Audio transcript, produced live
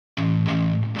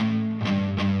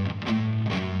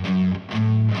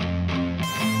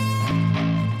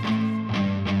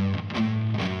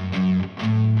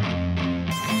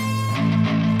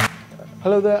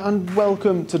Hello there and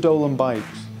welcome to Dolan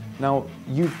Bikes. Now,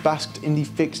 you've basked in the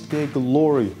fixed gear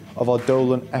glory of our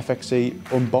Dolan FXE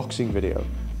unboxing video,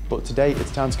 but today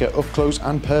it's time to get up close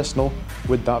and personal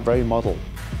with that very model.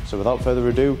 So without further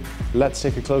ado, let's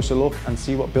take a closer look and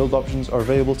see what build options are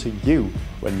available to you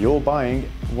when you're buying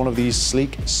one of these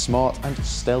sleek, smart and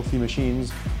stealthy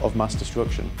machines of mass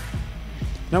destruction.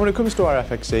 Now when it comes to our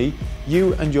FXE,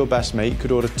 you and your best mate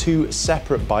could order two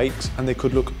separate bikes and they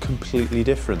could look completely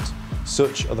different.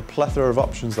 Such are the plethora of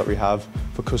options that we have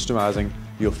for customizing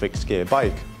your fixed gear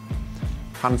bike.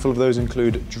 A handful of those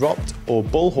include dropped or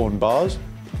bullhorn bars,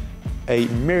 a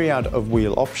myriad of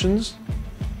wheel options,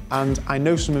 and I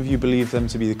know some of you believe them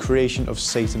to be the creation of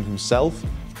Satan himself,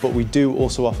 but we do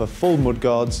also offer full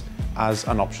mudguards as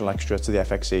an optional extra to the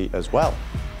FXE as well.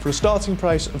 For a starting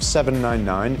price of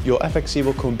 $799, your FXE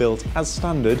will come built as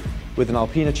standard with an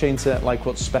Alpina chainset like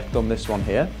what's spec'd on this one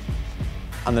here,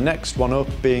 and the next one up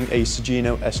being a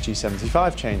Sugino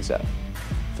SG75 chainset.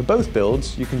 For both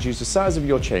builds, you can choose the size of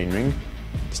your chainring,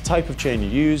 the type of chain you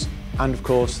use, and of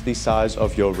course the size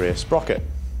of your rear sprocket.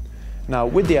 Now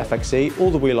with the FXE, all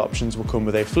the wheel options will come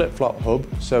with a flip-flop hub,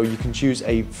 so you can choose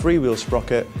a freewheel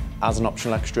sprocket as an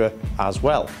optional extra as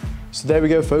well. So there we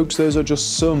go folks, those are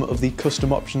just some of the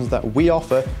custom options that we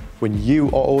offer when you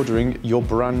are ordering your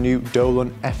brand new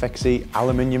Dolan FXE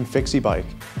Aluminium Fixie bike.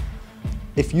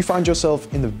 If you find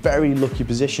yourself in the very lucky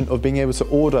position of being able to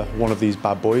order one of these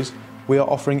bad boys, we are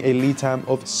offering a lead time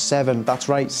of 7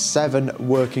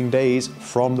 working days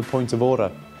from the point of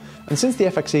order. And since the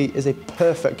FXE is a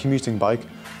perfect commuting bike,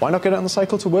 why not get it on the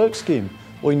cycle to work scheme?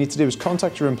 All you need to do is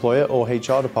contact your employer or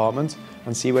HR department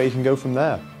and see where you can go from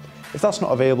there. If that's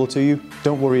not available to you,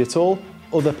 don't worry at all.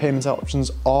 Other payment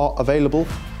options are available,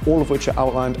 all of which are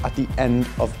outlined at the end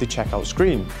of the checkout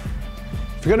screen.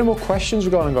 If you've got any more questions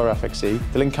regarding our FXE,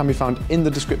 the link can be found in the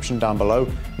description down below,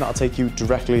 and that'll take you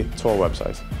directly to our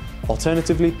website.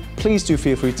 Alternatively, please do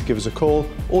feel free to give us a call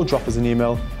or drop us an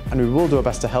email, and we will do our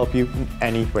best to help you in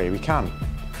any way we can.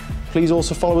 Please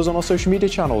also follow us on our social media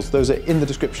channels. Those are in the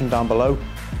description down below.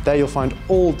 There you'll find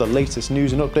all the latest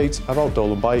news and updates about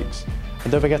Dolan bikes.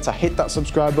 And don't forget to hit that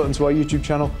subscribe button to our YouTube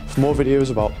channel for more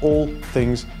videos about all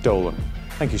things Dolan.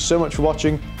 Thank you so much for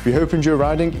watching. We hope you enjoy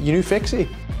riding your new Fixie.